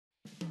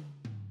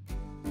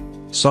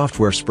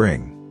Software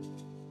Spring.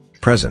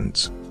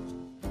 Presents.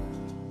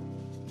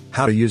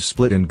 How to use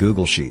split in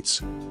Google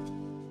Sheets.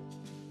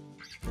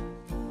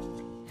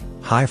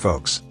 Hi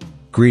folks.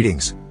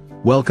 Greetings.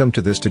 Welcome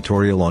to this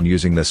tutorial on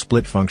using the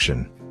split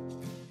function.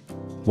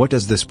 What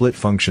does the split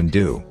function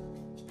do?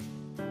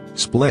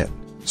 Split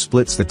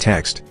splits the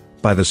text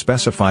by the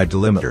specified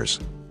delimiters.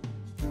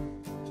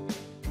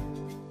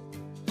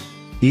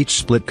 Each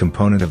split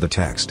component of the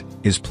text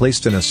is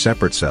placed in a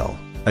separate cell,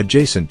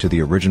 adjacent to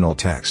the original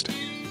text.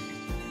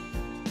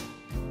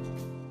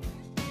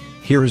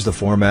 Here is the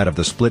format of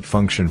the split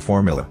function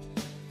formula.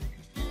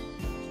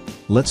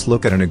 Let's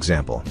look at an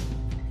example.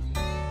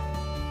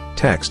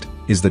 Text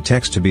is the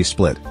text to be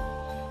split.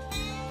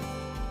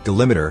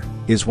 Delimiter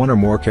is one or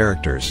more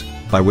characters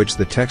by which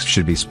the text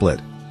should be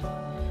split.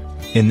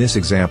 In this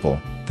example,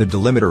 the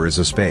delimiter is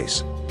a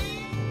space.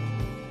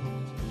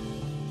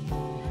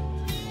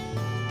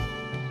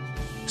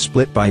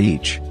 Split by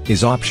each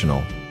is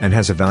optional and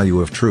has a value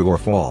of true or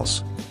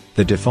false.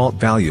 The default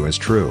value is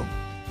true.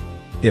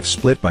 If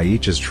split by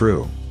each is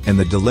true, and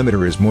the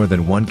delimiter is more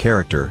than one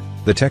character,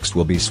 the text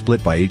will be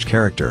split by each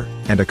character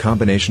and a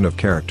combination of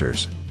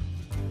characters.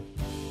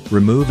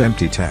 Remove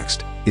empty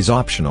text is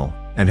optional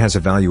and has a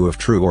value of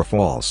true or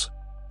false.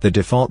 The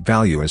default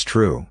value is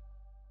true.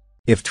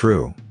 If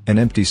true, an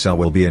empty cell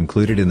will be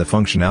included in the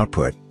function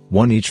output,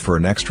 one each for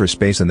an extra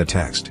space in the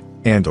text,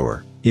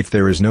 and/or if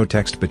there is no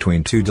text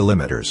between two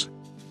delimiters.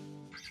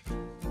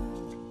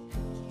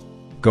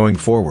 Going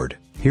forward,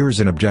 here is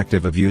an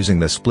objective of using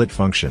the split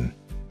function.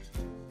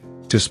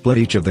 To split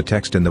each of the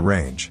text in the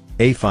range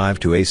A5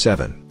 to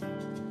A7.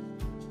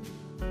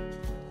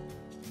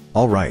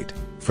 Alright,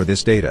 for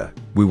this data,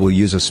 we will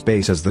use a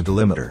space as the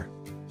delimiter.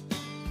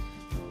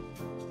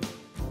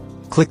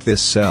 Click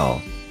this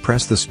cell,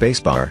 press the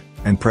spacebar,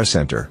 and press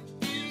Enter.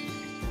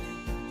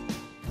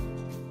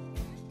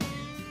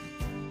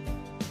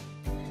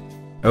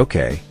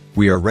 OK,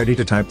 we are ready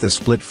to type the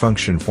split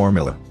function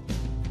formula.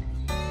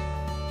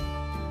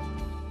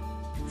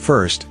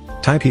 First,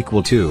 type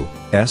equal to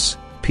S,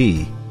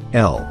 P,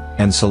 L,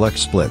 and select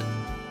split.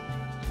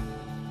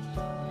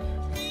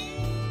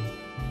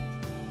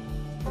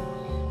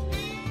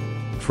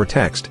 For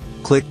text,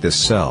 click this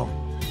cell.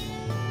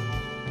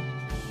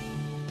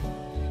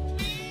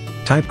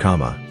 Type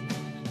comma.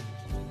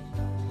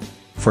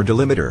 For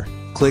delimiter,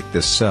 click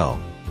this cell.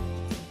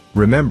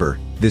 Remember,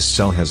 this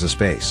cell has a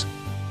space.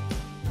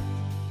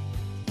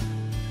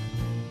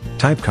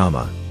 Type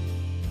comma.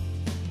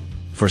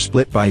 For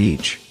split by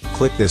each,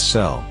 click this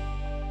cell.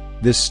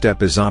 This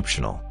step is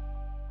optional.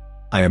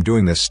 I am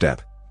doing this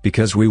step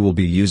because we will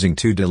be using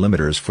two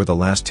delimiters for the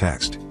last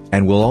text,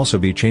 and will also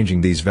be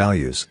changing these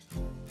values.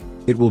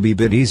 It will be a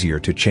bit easier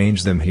to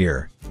change them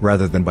here,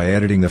 rather than by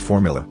editing the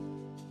formula.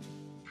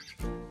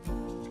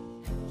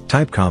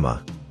 Type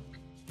comma.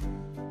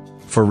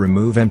 For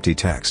remove empty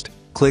text,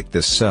 click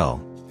this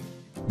cell.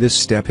 This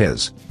step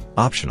is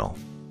optional.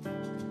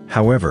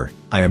 However,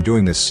 I am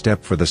doing this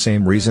step for the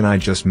same reason I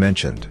just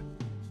mentioned.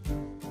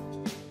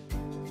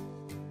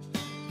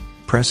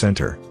 Press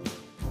Enter.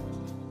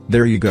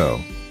 There you go.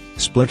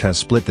 Split has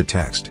split the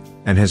text,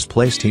 and has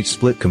placed each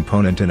split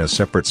component in a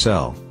separate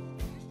cell.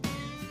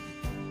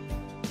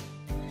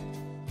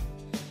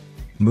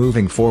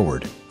 Moving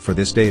forward, for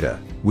this data,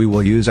 we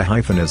will use a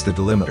hyphen as the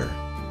delimiter.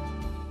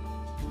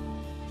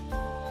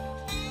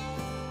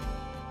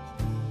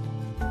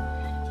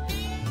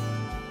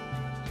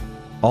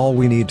 All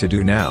we need to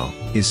do now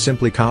is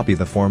simply copy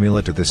the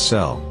formula to this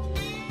cell.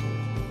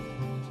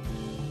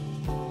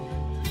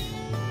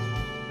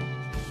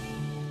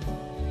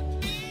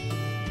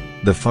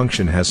 The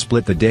function has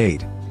split the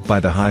date by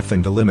the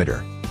hyphen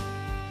delimiter.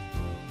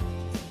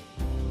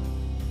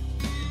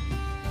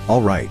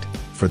 Alright,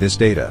 for this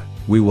data,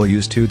 we will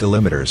use two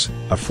delimiters,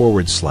 a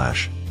forward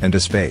slash, and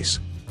a space.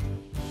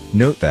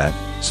 Note that,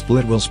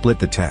 split will split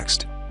the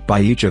text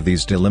by each of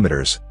these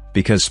delimiters,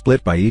 because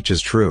split by each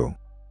is true.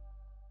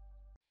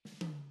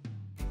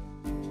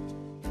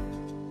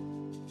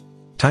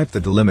 Type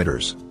the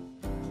delimiters.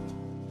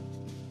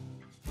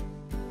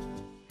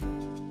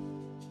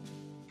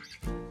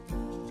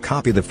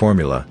 Copy the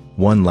formula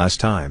one last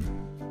time.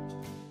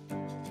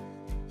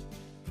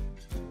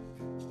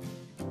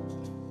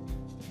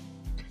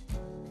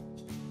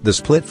 The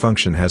split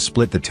function has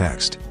split the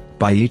text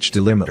by each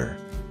delimiter.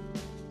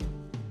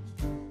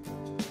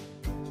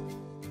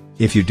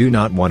 If you do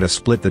not want to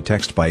split the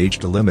text by each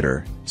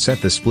delimiter,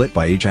 set the split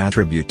by each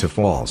attribute to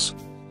false.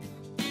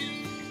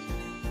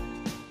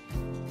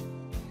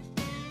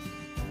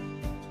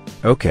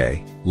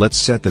 OK, let's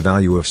set the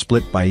value of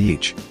split by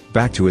each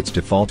back to its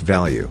default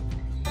value.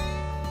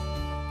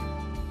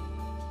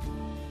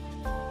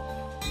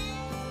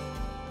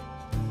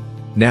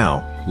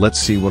 Now, let's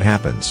see what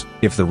happens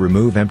if the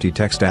remove empty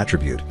text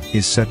attribute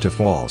is set to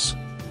false.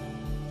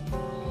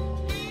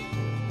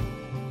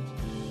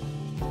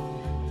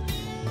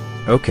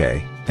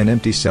 OK, an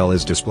empty cell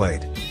is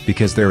displayed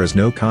because there is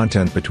no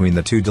content between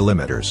the two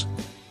delimiters.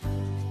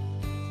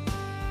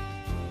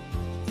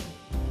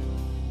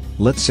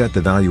 Let's set the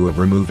value of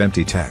remove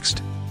empty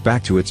text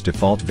back to its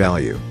default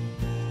value.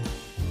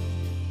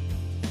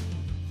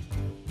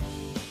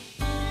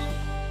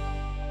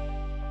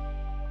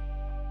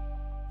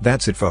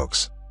 That's it,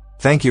 folks.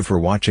 Thank you for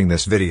watching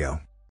this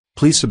video.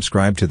 Please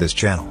subscribe to this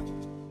channel.